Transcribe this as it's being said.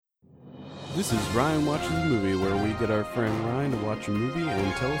This is Ryan Watches a Movie, where we get our friend Ryan to watch a movie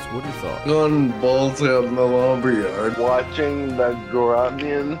and tell us what he thought. Going balls out in the lumberyard. Watching the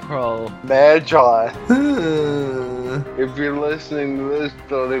Grunion Pro Magi. If you're listening to this,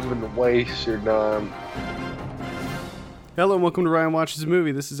 don't even waste your time. Hello and welcome to Ryan Watches a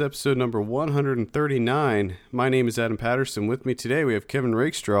Movie. This is episode number 139. My name is Adam Patterson. With me today we have Kevin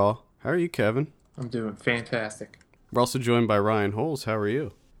Rakestraw. How are you, Kevin? I'm doing fantastic. We're also joined by Ryan Holes. How are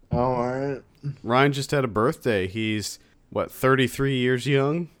you? Alright. Ryan just had a birthday. He's, 33 years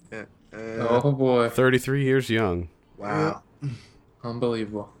young? Oh boy. 33 years young. Wow.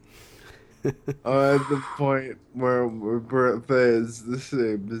 Unbelievable. I'm at the point where my birthday is the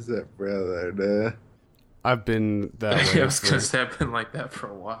same as that brother. I've been that way. I was going to say I've been like that for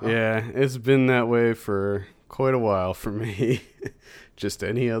a while. Yeah, it's been that way for quite a while for me. Just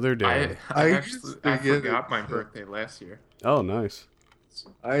any other day. I forgot my birthday last year. Oh, nice.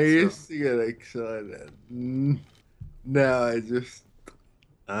 I used to get excited. Now I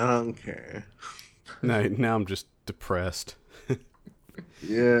don't care. Now I'm just depressed.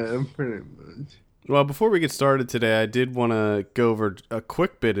 Yeah, pretty much. Well, before we get started today, I did want to go over a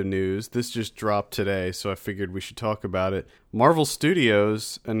quick bit of news. This just dropped today, so I figured we should talk about it. Marvel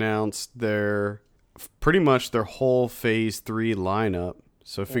Studios announced pretty much their whole Phase 3 lineup.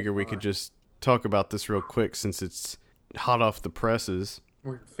 So I figured we could just talk about this real quick since it's hot off the presses.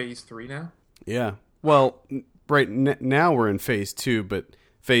 We're in Phase 3 now? Yeah. Well, now we're in Phase 2, but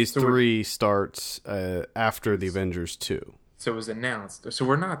Phase 3 starts after the Avengers 2. So it was announced. So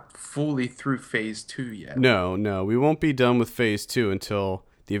we're not fully through Phase 2 yet. No. We won't be done with Phase 2 until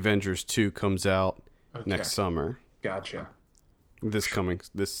the Avengers 2 comes out next summer. Gotcha. This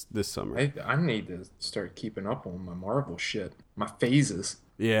summer. I need to start keeping up on my Marvel shit. My phases.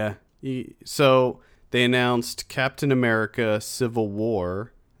 Yeah. So they announced Captain America Civil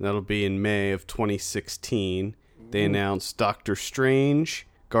War. That'll be in May of 2016. They announced Doctor Strange,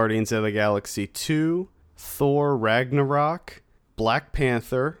 Guardians of the Galaxy 2, Thor Ragnarok, Black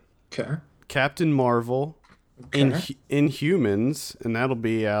Panther, Captain Marvel, Inhumans, and that'll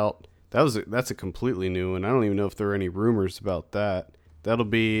be out. That's a completely new one. I don't even know if there are any rumors about that. That'll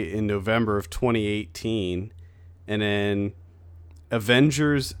be in November of 2018. And then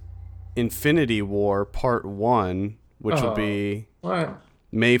Avengers Infinity War Part 1, which will be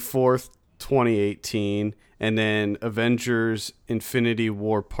May 4th, 2018. And then Avengers Infinity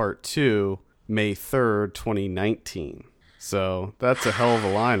War Part 2, May 3rd, 2019. So that's a hell of a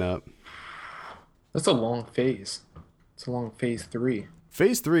lineup. That's a long phase. It's a long Phase 3.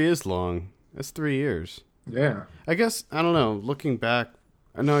 Phase 3 is long. That's 3 years. Yeah. I guess, I don't know, looking back,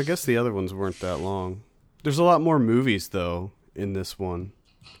 I guess the other ones weren't that long. There's a lot more movies, though, in this one.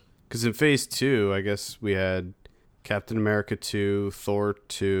 Because in Phase 2, I guess we had Captain America 2, Thor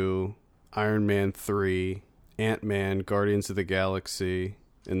 2, Iron Man 3, Ant-Man, Guardians of the Galaxy,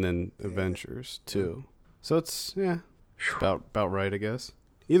 and then Avengers 2. So it's, about right, I guess.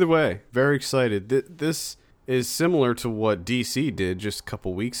 Either way, very excited. This is similar to what DC did just a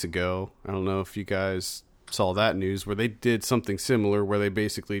couple weeks ago. I don't know if you guys saw that news where they did something similar where they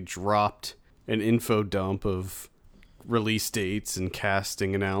basically dropped an info dump of release dates and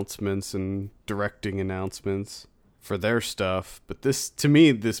casting announcements and directing announcements for their stuff. But to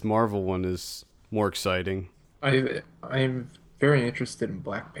me, this Marvel one is more exciting. I'm very interested in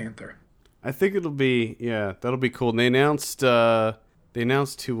Black Panther. I think it'll be, that'll be cool. And they announced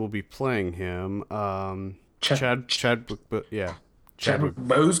who will be playing him. Chadwick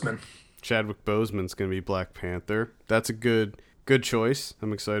Boseman. Chadwick Boseman's going to be Black Panther. That's a good choice.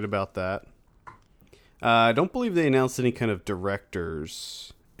 I'm excited about that. I don't believe they announced any kind of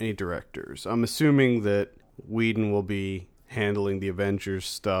directors. I'm assuming that Whedon will be handling the Avengers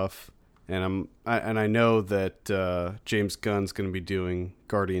stuff, and I know that James Gunn's going to be doing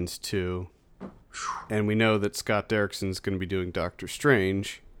Guardians 2, and we know that Scott Derrickson's going to be doing Doctor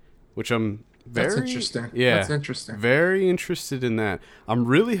Strange, which I'm That's interesting. Yeah, that's interesting. Very interested in that. I'm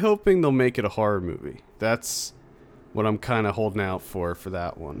really hoping they'll make it a horror movie. That's what I'm kind of holding out for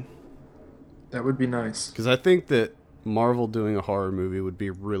that one. That would be nice. Because I think that Marvel doing a horror movie would be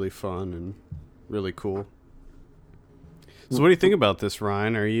really fun and really cool. So what do you think about this,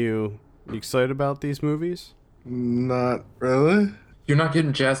 Ryan? Are you excited about these movies? Not really. You're not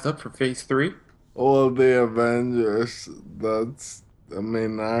getting jazzed up for Phase 3? All the Avengers, I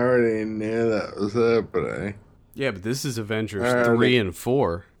already knew that was happening. Yeah, but this is Avengers 3 and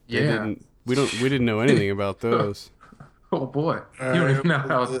 4. Yeah. We didn't know anything about those. Oh boy. You don't even know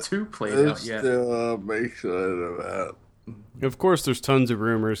how 2 played out yet. Still I'm excited about. Of course, there's tons of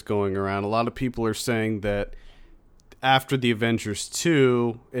rumors going around. A lot of people are saying that after the Avengers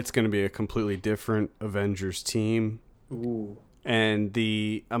 2, it's going to be a completely different Avengers team. Ooh. And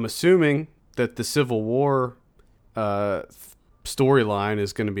I'm assuming that the Civil War storyline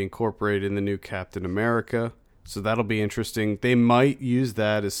is going to be incorporated in the new Captain America. So that'll be interesting. They might use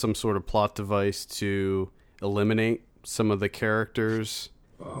that as some sort of plot device to eliminate some of the characters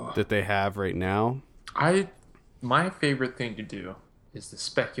that they have right now. My favorite thing to do is to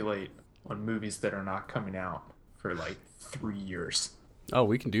speculate on movies that are not coming out for like 3 years. Oh,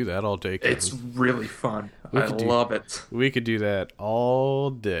 we can do that all day, Kevin. It's really fun. I love it. We could do that all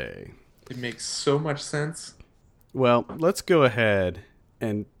day. It makes so much sense. Well, let's go ahead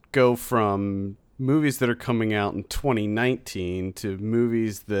and go from movies that are coming out in 2019 to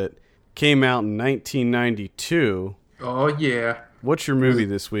movies that came out in 1992. Oh, yeah. What's your movie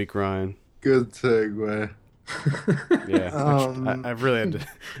this week, Ryan? Good segue. Yeah, I really had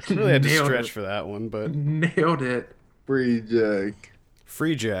to stretch it. for that one, but Nailed it. Free Jack.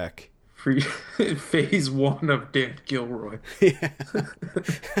 Free Jack. Phase 1 of Dan Gilroy. Yeah.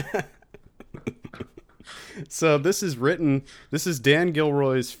 So this is Dan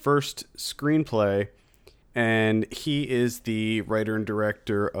Gilroy's first screenplay, and he is the writer and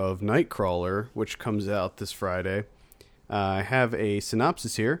director of Nightcrawler, which comes out this Friday. I have a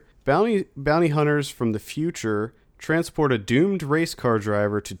synopsis here. Bounty hunters from the future transport a doomed race car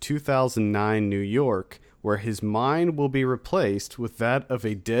driver to 2009 New York, where his mind will be replaced with that of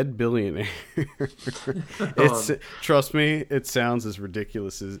a dead billionaire. Trust me, it sounds as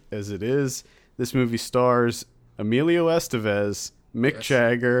ridiculous as it is. This movie stars Emilio Estevez, Mick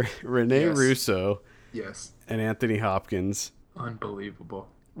Jagger, Rene Russo, and Anthony Hopkins. Unbelievable.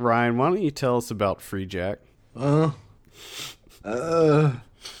 Ryan, why don't you tell us about Free Jack? Where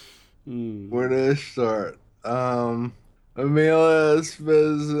do I start? Emilio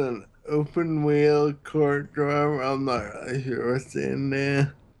Estevez is an open wheel cart driver. I'm not really sure what's in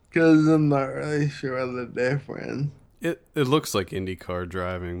there, because I'm not really sure of the difference. It looks like IndyCar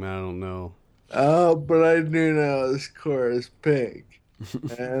driving, man. I don't know. But I do know his car is pink.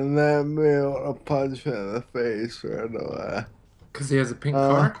 And that made a punch me in the face right away. Because he has a pink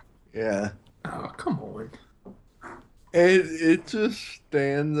car? Yeah. Oh, come on. It just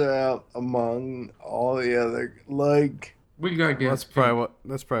stands out among all the other, like... We gotta get that's probably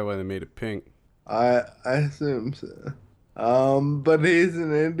why they made it pink. I assume so. But he's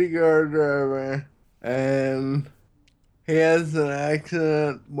an IndyCar driver, and he has an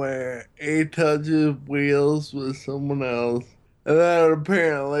accident where he touches wheels with someone else, and that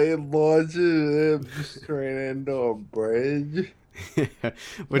apparently launches him straight into a bridge.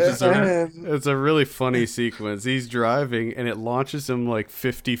 Which is it's a really funny sequence. He's driving, and it launches him like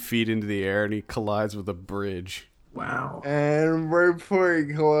 50 feet into the air, and he collides with a bridge. Wow. And right before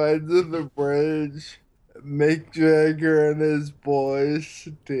he collides with the bridge, Mick Jagger and his boys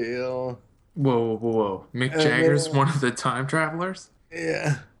steal. Whoa. Mick Jagger's one of the time travelers?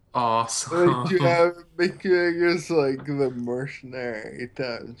 Yeah. Awesome. Mick Jagger's like the mercenary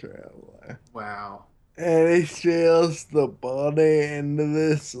time traveler. Wow. And he steals the body into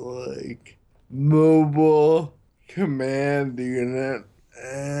this like mobile command unit.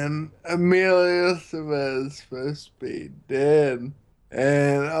 And Emilio Estevez is supposed to be dead.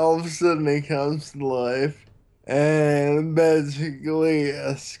 And all of a sudden he comes to life and magically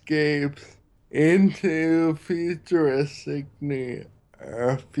escapes into futuristic New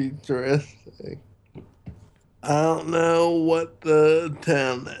York. Futuristic. I don't know what the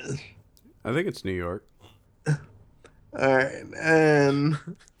town is. I think it's New York. Alright, and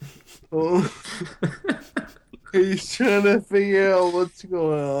he's trying to figure out what's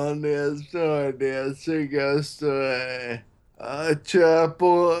going on. He has no idea. So he goes to a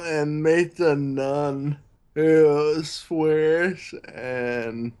chapel and meets a nun who swears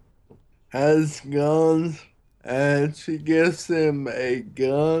and has guns. And she gives him a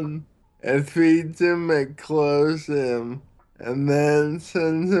gun and feeds him and clothes him and then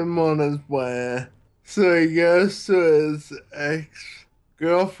sends him on his way. So he goes to his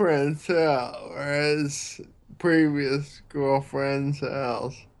ex-girlfriend's house, or his previous girlfriend's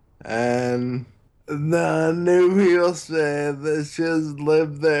house. And the new people say that she's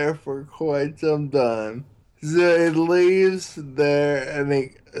lived there for quite some time. So he leaves there and he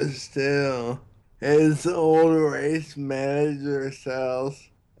goes to his old race manager's house.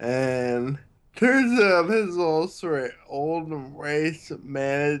 And turns out his old race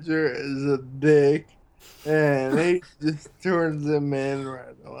manager is a dick. And he just turns him in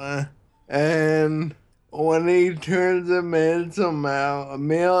right away. And when he turns him in somehow,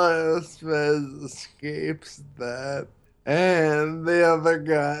 Emilio Estevez escapes that. And the other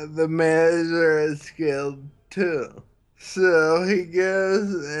guy, the manager, is killed too. So he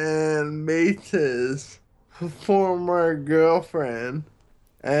goes and meets his former girlfriend,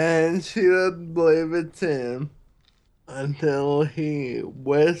 and she doesn't believe it's him until he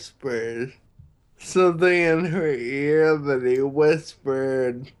whispers something in her ear that he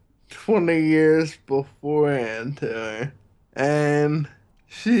whispered 20 years beforehand to her. And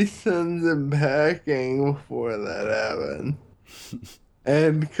she sends him packing before that happens.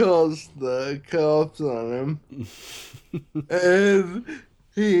 And calls the cops on him. And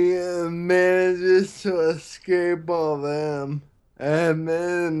he manages to escape all them. And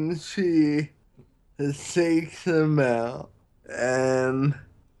then she seeks him out and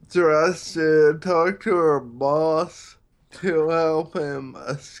tries to talk to her boss to help him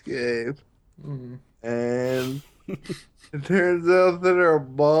escape. Mm-hmm. And it turns out that her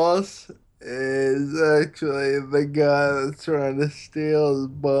boss is actually the guy that's trying to steal his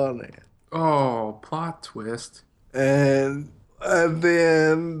body. Oh, plot twist. And at the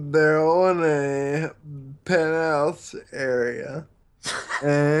end, they're on a penthouse area.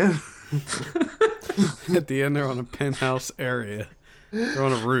 And At the end, they're on a penthouse area. They're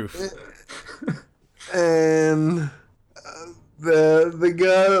on a roof. And the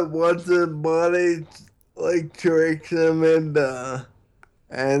guy that wants his body like tricks him into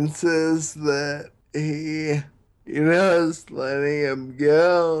and says that he is letting him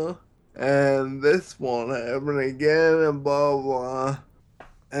go and this won't happen again and blah blah,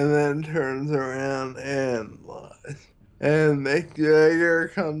 and then turns around and lies. And Mick Jagger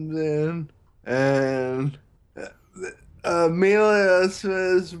comes in and Emilio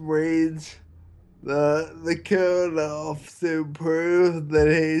Estevez reads the code off to prove that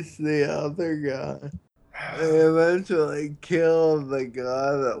he's the other guy. They eventually kill the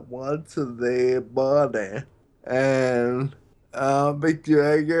guy that wants the body. And Mick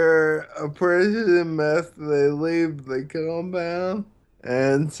Jagger approaches him after they leave the compound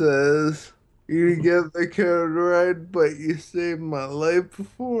and says, "You get the code right, but you saved my life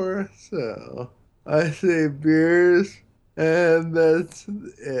before, so I saved yours." And that's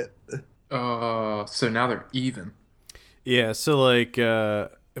it. So now they're even. Yeah, so like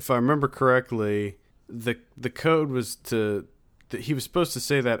if I remember correctly, the code was that he was supposed to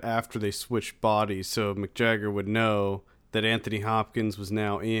say that after they switched bodies, so Mick Jagger would know that Anthony Hopkins was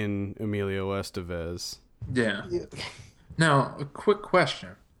now in Emilio Estevez. Yeah. Now, a quick question.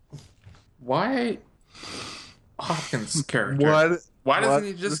 Why Hopkins' character? Why doesn't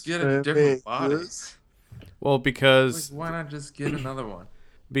he just get a different body? Well, because... Like, why not just get another one?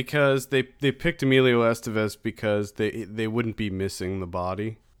 Because they picked Emilio Estevez because they wouldn't be missing the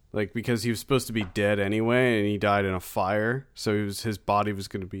body. Like, because he was supposed to be dead anyway, and he died in a fire, so his body was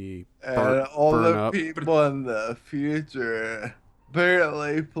going to be burn the up. People in the future,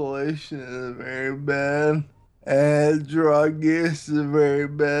 apparently pollution is very bad, and drug use is very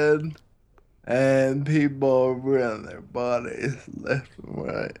bad, and people ruin their bodies left and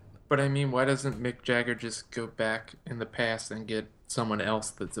right. But I mean, why doesn't Mick Jagger just go back in the past and get someone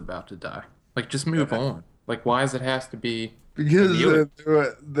else that's about to die? Like, just move on. Like, why does it have to be... Because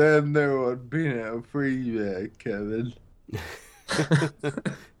then there would be no freeback, Kevin.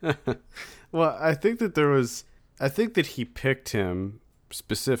 Well, I think that he picked him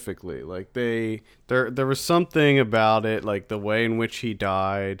specifically. Like there was something about it, like the way in which he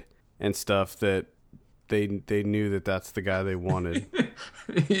died and stuff, that they knew that that's the guy they wanted.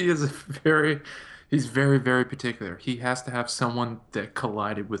 He's very, very particular. He has to have someone that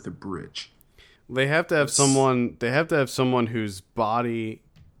collided with a bridge. They have to have someone. They have to have someone whose body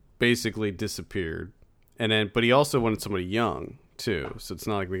basically disappeared, but he also wanted somebody young too. So it's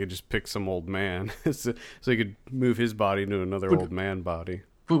not like we could just pick some old man. so he could move his body into another old man body.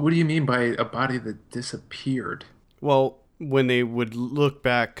 But what do you mean by a body that disappeared? Well, when they would look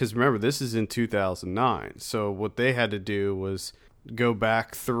back, because remember, this is in 2009. So what they had to do was go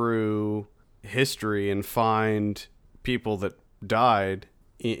back through history and find people that died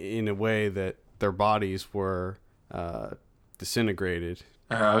in a way that their bodies were disintegrated.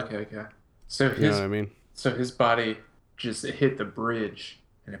 Okay. So you know what I mean? So his body just hit the bridge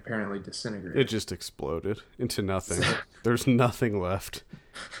and apparently disintegrated. It just exploded into nothing. There's nothing left.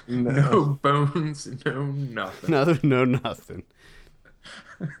 No bones, no nothing. No nothing.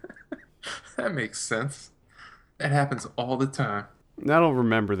 That makes sense. That happens all the time. I don't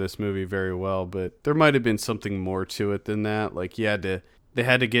remember this movie very well, but there might have been something more to it than that. Like they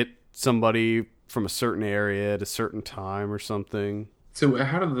had to get somebody from a certain area at a certain time or something. So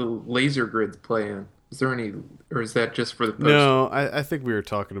how do the laser grids play in? Is there any, or is that just for the poster? No, I think we were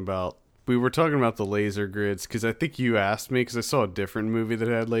talking about the laser grids, because I think you asked me, because I saw a different movie that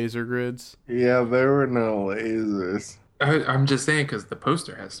had laser grids. Yeah, there were no lasers. I'm just saying because the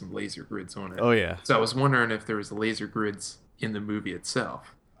poster has some laser grids on it. Oh yeah. So I was wondering if there was laser grids in the movie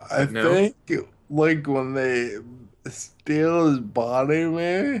itself. I think like when they steal his body,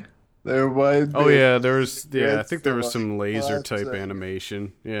 maybe there might be. Oh yeah, there was. Yeah, I think there was some laser type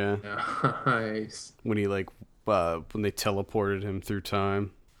animation. Yeah. Nice. When he when they teleported him through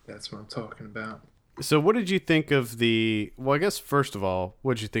time. That's what I'm talking about. So what did you think of the? Well, I guess first of all,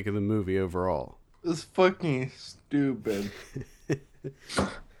 what did you think of the movie overall? It's fucking stupid.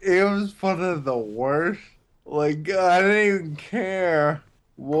 It was one of the worst. Like, I didn't even care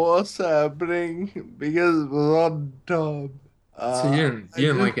what's happening because it was on dub. So you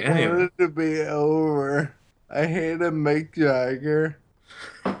didn't like any of it? I wanted to be over. I hated Mick Jagger.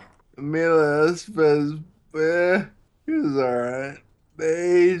 Emilio Estevez, he was alright.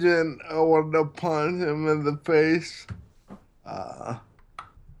 The agent, I wanted to punch him in the face.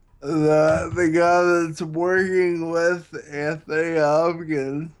 The guy that's working with Anthony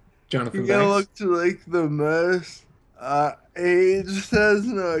Hopkins, Jonathan he Banks. looks like the most. He just has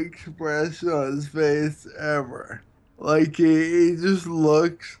no expression on his face ever. Like he just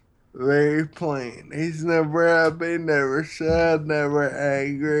looks very plain. He's never happy, never sad, never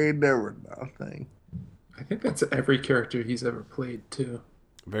angry, never nothing. I think that's every character he's ever played too.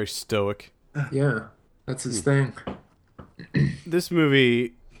 Very stoic. Yeah, that's his thing. This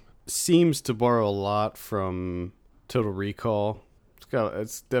movie seems to borrow a lot from Total Recall.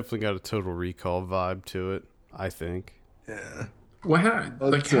 It's definitely got a Total Recall vibe to it, I think. Yeah. Well, how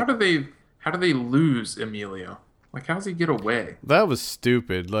do they lose Emilio? Like, how does he get away? That was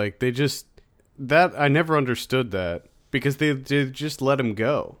stupid. Like, I never understood that because they just let him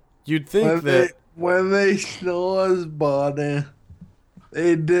go. You'd think when they stole his body,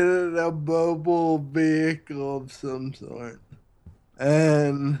 they did it in a mobile vehicle of some sort.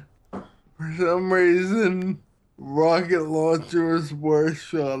 And for some reason, rocket launcher was worth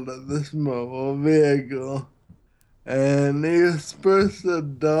shot at this mobile vehicle. And he was supposed to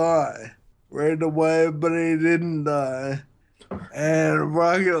die right away, but he didn't die. And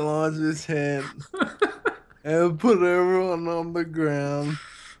rocket launchers hit and put everyone on the ground.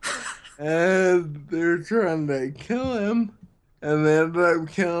 And they're trying to kill him. And they ended up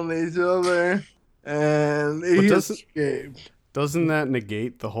killing each other. And he escaped. Doesn't that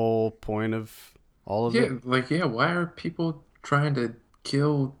negate the whole point of all of it? Why are people trying to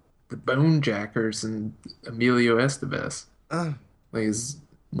kill the Bone Jackers and Emilio Estevez? Why?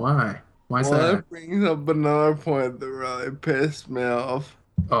 Why is that? That brings up another point that really pissed me off.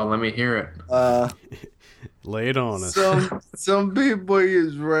 Oh, let me hear it. Lay it on us. Some people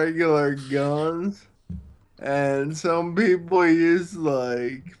use regular guns, and some people use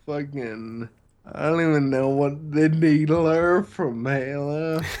like fucking, I don't even know what, the needler from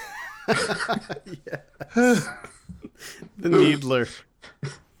Halo. The needler.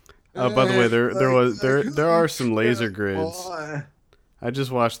 Oh, by the way, there are some laser grids. I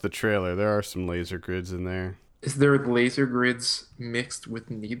just watched the trailer. There are some laser grids in there. Is there laser grids mixed with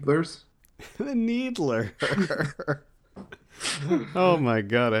needlers? The needler. Oh my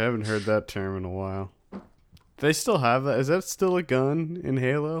god, I haven't heard that term in a while. They still have that? Is that still a gun in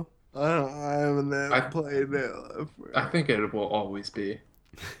Halo? I haven't played Halo. I think it will always be.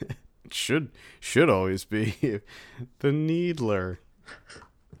 It should always be. The needler.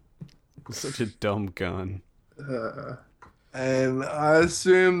 It's such a dumb gun. And I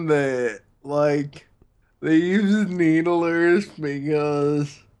assume that, like, they use needlers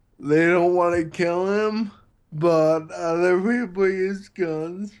because they don't want to kill him, but other people use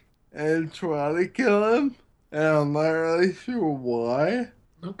guns and try to kill him, and I'm not really sure why.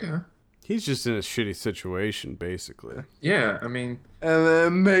 Okay. He's just in a shitty situation, basically. Yeah, I mean... And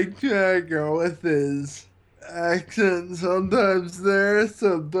then Mick Jagger with his accent, sometimes there,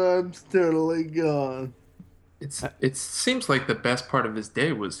 sometimes totally gone. It seems like the best part of his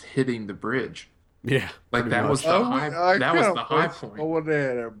day was hitting the bridge. Yeah, like that was the high. That was the high point. I would have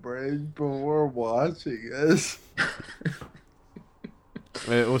had a bridge, but we're watching this.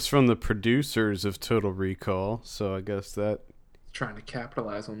 It was from the producers of Total Recall, so I guess that trying to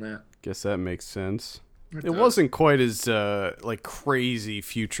capitalize on that. Guess that makes sense. It wasn't quite as like crazy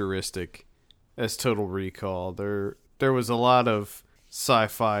futuristic as Total Recall. There was a lot of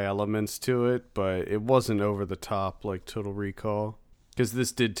sci-fi elements to it, but it wasn't over the top like Total Recall, because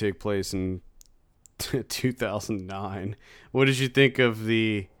this did take place in 2009. What did you think of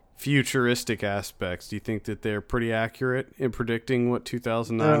the futuristic aspects? Do you think that they're pretty accurate in predicting what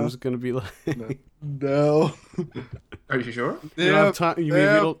 2009 was going to be like? No. Are you sure? You don't have time. You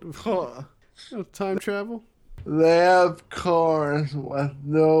don't time travel? They have cars with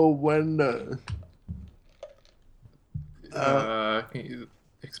no windows. Can you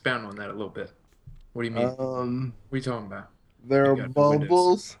expound on that a little bit? What do you mean? What are you talking about? There are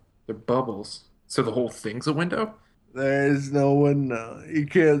bubbles. They're bubbles. So the whole thing's a window? There is no window. You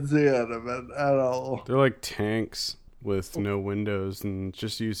can't see out of it at all. They're like tanks with no windows and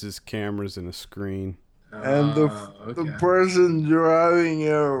just uses cameras and a screen. And the person driving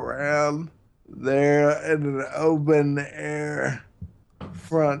it around, they're in an open air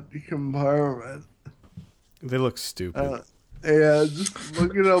front compartment. They look stupid. Yeah, just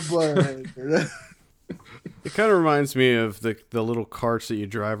look it up on internet. It kind of reminds me of the little carts that you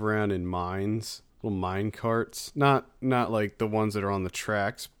drive around in mines, little mine carts. Not like the ones that are on the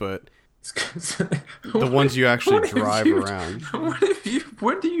tracks, but the ones you actually drive around.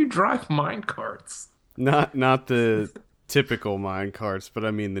 When do you drive mine carts? Not the typical mine carts, but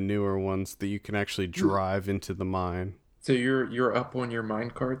I mean the newer ones that you can actually drive into the mine. So you're up on your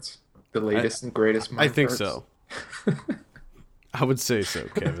mine carts? The latest and greatest mine carts? I think so. I would say so,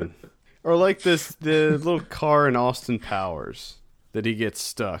 Kevin. Or like the little car in Austin Powers that he gets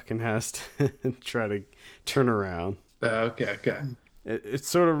stuck and has to try to turn around. Okay. It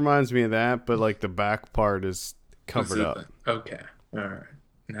sort of reminds me of that, but like the back part is covered up. Okay, all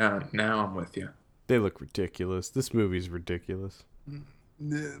right. Now I'm with you. They look ridiculous. This movie's ridiculous.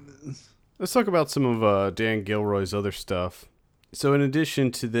 Yeah, Let's talk about some of Dan Gilroy's other stuff. So in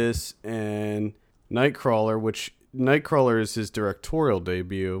addition to this and Nightcrawler, which Nightcrawler is his directorial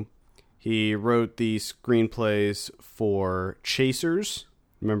debut, he wrote the screenplays for Chasers.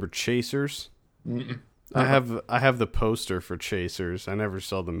 Remember Chasers? Mm-mm. I have the poster for Chasers. I never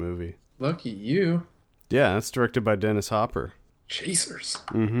saw the movie. Lucky you. Yeah, that's directed by Dennis Hopper. Chasers.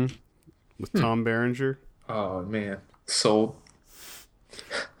 Mm-hmm. With Tom Berenger. Oh, man. Sold.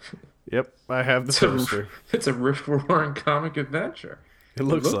 Yep, I have the poster. It's a rip-roaring comic adventure. It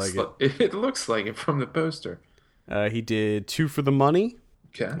looks like it. It looks like it from the poster. He did Two for the Money.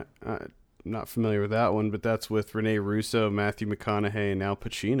 Okay. I'm not familiar with that one, but that's with Rene Russo, Matthew McConaughey, and Al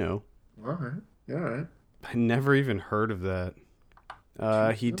Pacino. All right. I never even heard of that.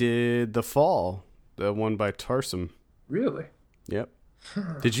 He did The Fall, the one by Tarsem. Really? Yep.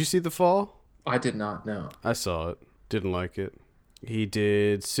 Did you see The Fall? I did not know. I saw it. Didn't like it. He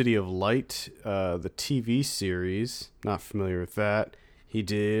did City of Light, the TV series. Not familiar with that. He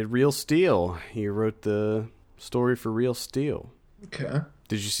did Real Steel. He wrote the story for Real Steel. Okay.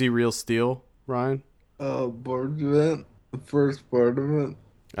 Did you see Real Steel, Ryan? Part of it. The first part of it.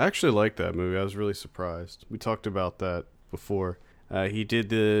 I actually liked that movie. I was really surprised. We talked about that before. He did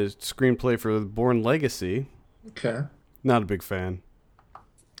the screenplay for Born Legacy. Okay. Not a big fan.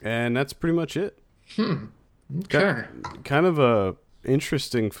 And that's pretty much it. Okay. Kind of a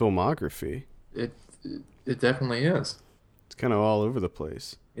interesting filmography. It definitely is. It's kind of all over the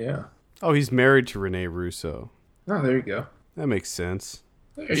place. Yeah. Oh, he's married to Rene Russo. Oh, there you go. That makes sense.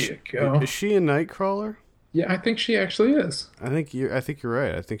 There you go. Is she a Nightcrawler? Yeah, I think she actually is. I think you're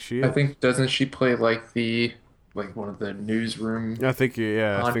right. I think she is. I think doesn't she play like one of the newsroom? I think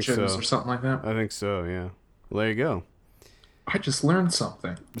I think so. Or something like that. I think so. Yeah. Well, there you go. I just learned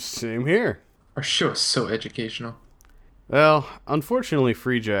something. Same here. Our show is so educational. Well, unfortunately,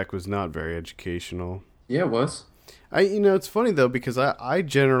 Free Jack was not very educational. Yeah, it was. It's funny though because I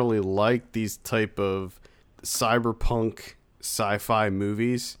generally like these type of cyberpunk sci-fi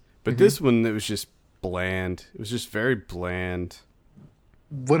movies, but this one it was just bland. It was just very bland.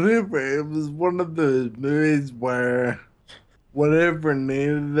 Whatever. It was one of those movies where whatever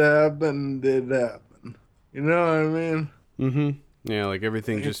needed to happen did happen. You know what I mean? Mm-hmm. Yeah, like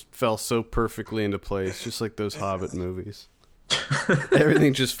everything just fell so perfectly into place, just like those Hobbit movies.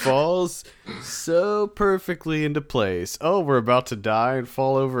 Everything just falls so perfectly into place. Oh, we're about to die and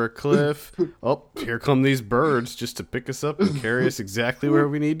fall over a cliff. Oh, here come these birds just to pick us up and carry us exactly where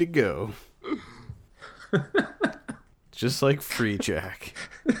we need to go. Just like Free Jack.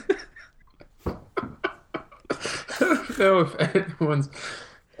 I don't know if anyone's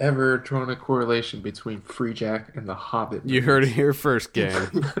ever drawn a correlation between Free Jack and the Hobbit. You heard it here first,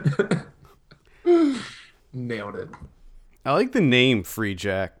 gang. Nailed it. I like the name Free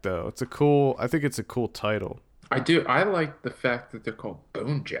Jack, though. I think it's a cool title. I do. I like the fact that they're called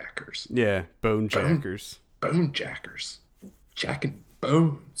Bone Jackers. Yeah, Bone Jackers. Bone Jackers. Jacking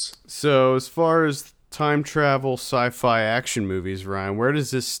bones. So, as far as time travel sci-fi action movies, Ryan, where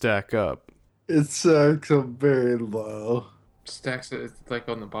does this stack up? It stacks up very low. Stacks it like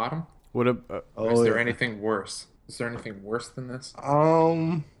on the bottom? Is there anything worse? Is there anything worse than this?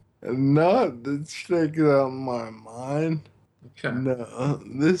 Not that sticks out in my mind. Okay. No,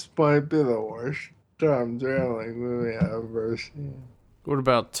 this might be the worst time traveling movie I've ever seen. What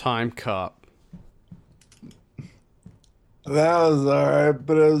about Time Cop? That was alright,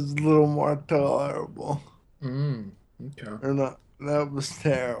 but it was a little more tolerable. Okay. Or not. That was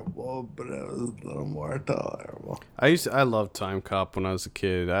terrible, but it was a little more tolerable. I loved Time Cop when I was a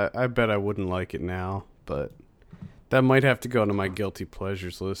kid. I bet I wouldn't like it now, but that might have to go into my guilty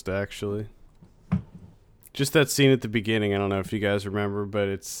pleasures list, actually. Just that scene at the beginning, I don't know if you guys remember, but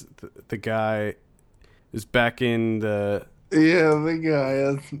it's the guy is back in the... Yeah, the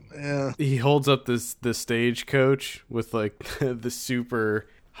guy, yeah. He holds up the stagecoach with, like, the super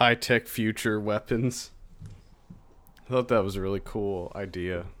high-tech future weapons. I thought that was a really cool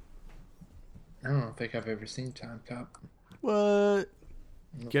idea. I don't think I've ever seen Time Cop. What?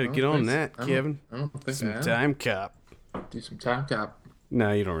 You gotta get on that, Kevin. I don't think some I am. Time Cop. Do some Time Cop.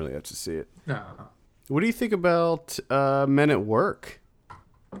 No, you don't really have to see it. No. What do you think about Men at Work?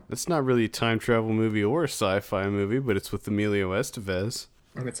 That's not really a time travel movie or a sci-fi movie, but it's with Emilio Estevez.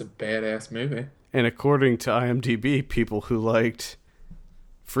 And it's a badass movie. And according to IMDb, people who liked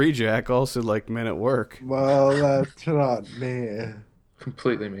Free Jack also liked Men at Work. Well, that's not me.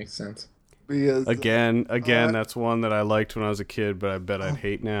 Completely makes sense. Because Again, that's one that I liked when I was a kid, but I bet I'd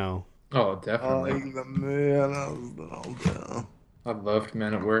hate now. Oh, definitely. I like the man I was little too. I loved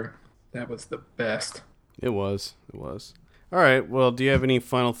Men at Work. That was the best. It was. All right, well, do you have any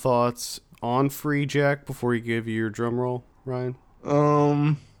final thoughts on Free Jack before you give your drum roll, Ryan?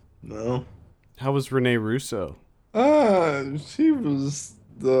 No. How was Renee Russo? She was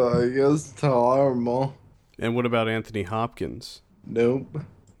I guess tolerable. And what about Anthony Hopkins? Nope.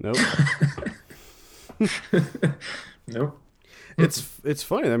 Nope. Nope. It's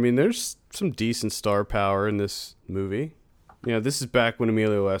funny. I mean, there's some decent star power in this movie. You know, this is back when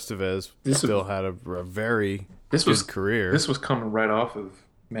Emilio Estevez still had a very good career. This was coming right off of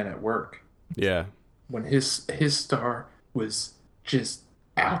Men at Work. Yeah. When his star was just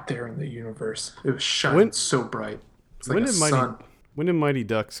out there in the universe. It was shining so bright. It's like sun. When did Mighty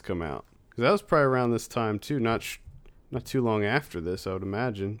Ducks come out? Because that was probably around this time, too. Not too long after this, I would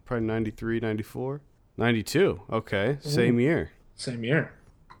imagine. Probably 93, 94? 92. Okay. Same year. Same year.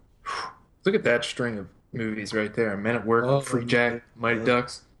 Look at that string of movies right there. Men at Work, Free Jack, Mighty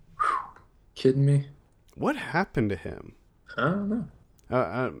Ducks. Kidding me? What happened to him? I don't know.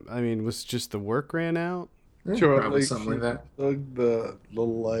 I mean, was just the work ran out? Probably something like that. Took the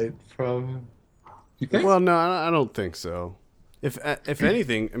light from him. You think? Well, no, I don't think so. If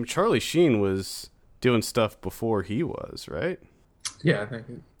anything, I mean, Charlie Sheen was doing stuff before he was, right? Yeah, I think.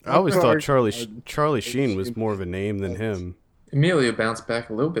 I always thought Charlie Sheen was more of a name than him. Emilio bounced back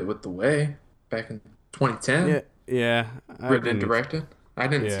a little bit with The Way back in 2010. Yeah. Written and directed. I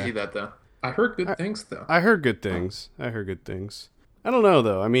didn't see that though. I heard good things though. I heard good things. I don't know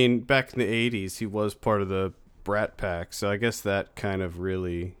though. I mean, back in the 80s, he was part of the Brat Pack, so I guess that kind of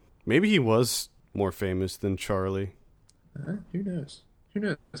really... Maybe he was more famous than Charlie. Who knows? I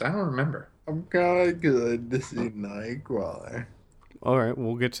don't remember. I'm kind of good to see Nightcrawler. All right,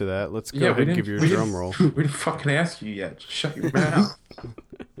 we'll get to that. Let's go ahead and give your drum roll. We didn't fucking ask you yet. Shut your mouth.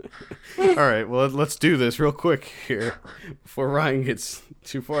 All right, well, let's do this real quick here before Ryan gets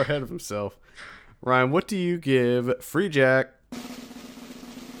too far ahead of himself. Ryan, what do you give Free Jack?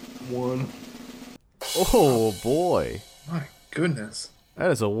 1. Oh, boy. My goodness.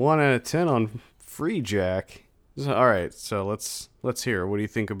 That is a 1 out of 10 on Free Jack. All right, so let's hear. What do you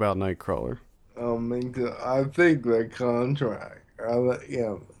think about Nightcrawler? I think the contract.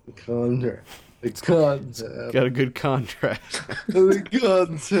 The contract. The concept. Got a good contract. The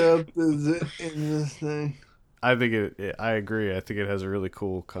concept is interesting. I think I agree. I think it has a really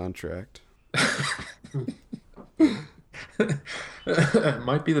cool contract. It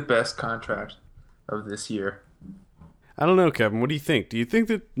might be the best contract of this year. I don't know, Kevin. What do you think? Do you think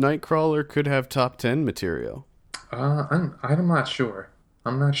that Nightcrawler could have top 10 material? I'm not sure.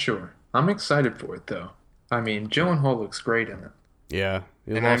 I'm excited for it though. I mean, Gyllenhaal looks great in it. Yeah,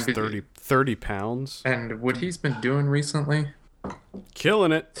 he lost 30 pounds. And what he's been doing recently,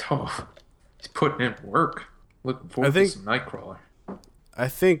 killing it. Oh, he's putting in work. Looking forward to some Nightcrawler. I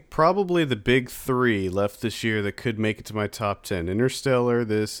think probably the big 3 left this year that could make it to my top 10. Interstellar,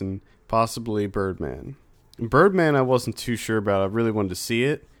 this, and possibly Birdman. And Birdman I wasn't too sure about. I really wanted to see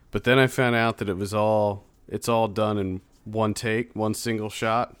it. But then I found out that it's all done in one take, one single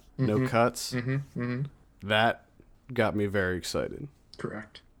shot, no cuts. That got me very excited.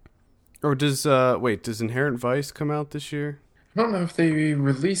 Correct. Or does Inherent Vice come out this year? I don't know if they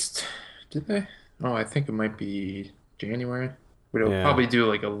released... Did they? Oh, I think it might be January. We'll probably do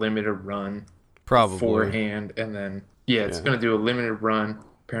like a limited run beforehand, and then it's going to do a limited run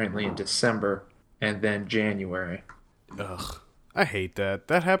apparently in December, and then January. Ugh, I hate that.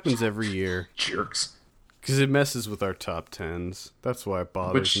 That happens every year. Jerks. Because it messes with our top tens. That's why it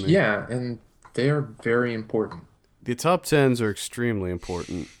bothers me. Yeah, and they are very important. The top tens are extremely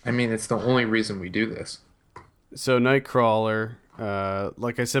important. I mean, it's the only reason we do this. So Nightcrawler,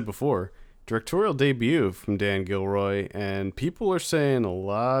 like I said before, directorial debut from Dan Gilroy, and people are saying a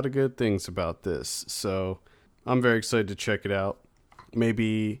lot of good things about this. So I'm very excited to check it out.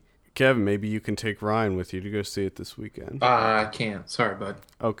 Maybe, Kevin, maybe you can take Ryan with you to go see it this weekend. I can't. Sorry, bud.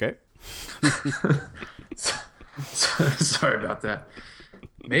 Okay. Sorry about that.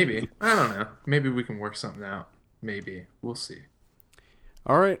 Maybe. I don't know. Maybe we can work something out. Maybe. We'll see.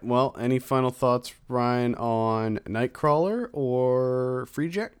 All right. Well, any final thoughts, Ryan, on Nightcrawler or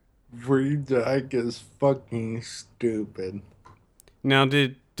Freejack? Freejack is fucking stupid. Now,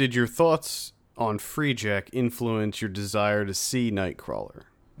 did your thoughts on Freejack influence your desire to see Nightcrawler?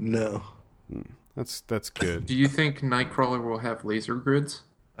 No. That's good. Do you think Nightcrawler will have laser grids?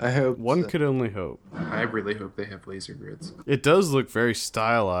 I hope One so. could only hope. I really hope they have laser grids. It does look very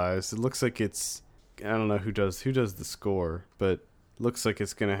stylized. It looks like it's, I don't know who does the score, but looks like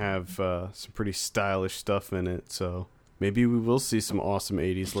it's gonna have some pretty stylish stuff in it. So maybe we will see some awesome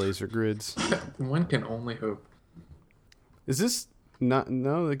 80s laser grids. One can only hope. Is this not?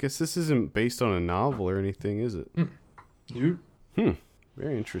 No, I guess this isn't based on a novel or anything, is it?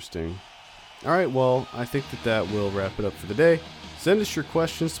 Very interesting. All right, well, I think that will wrap it up for the day. Send us your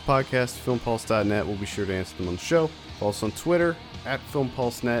questions to podcast@filmpulse.net. We'll be sure to answer them on the show. Follow us on Twitter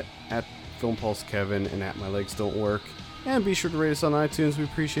 @FilmPulseNet, @FilmPulseKevin, and @MyLegsDon'tWork. And be sure to rate us on iTunes. We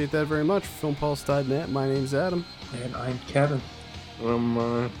appreciate that very much. FilmPulse.net. My name's Adam. And I'm Kevin.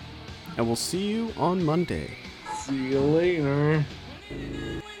 And we'll see you on Monday. See you later.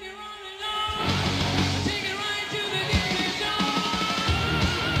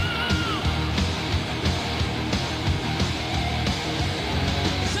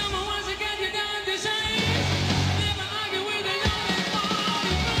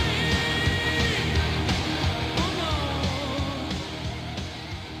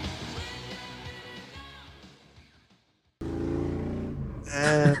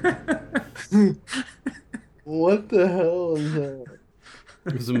 What the hell is that?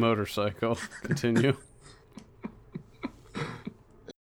 It was a motorcycle. Continue.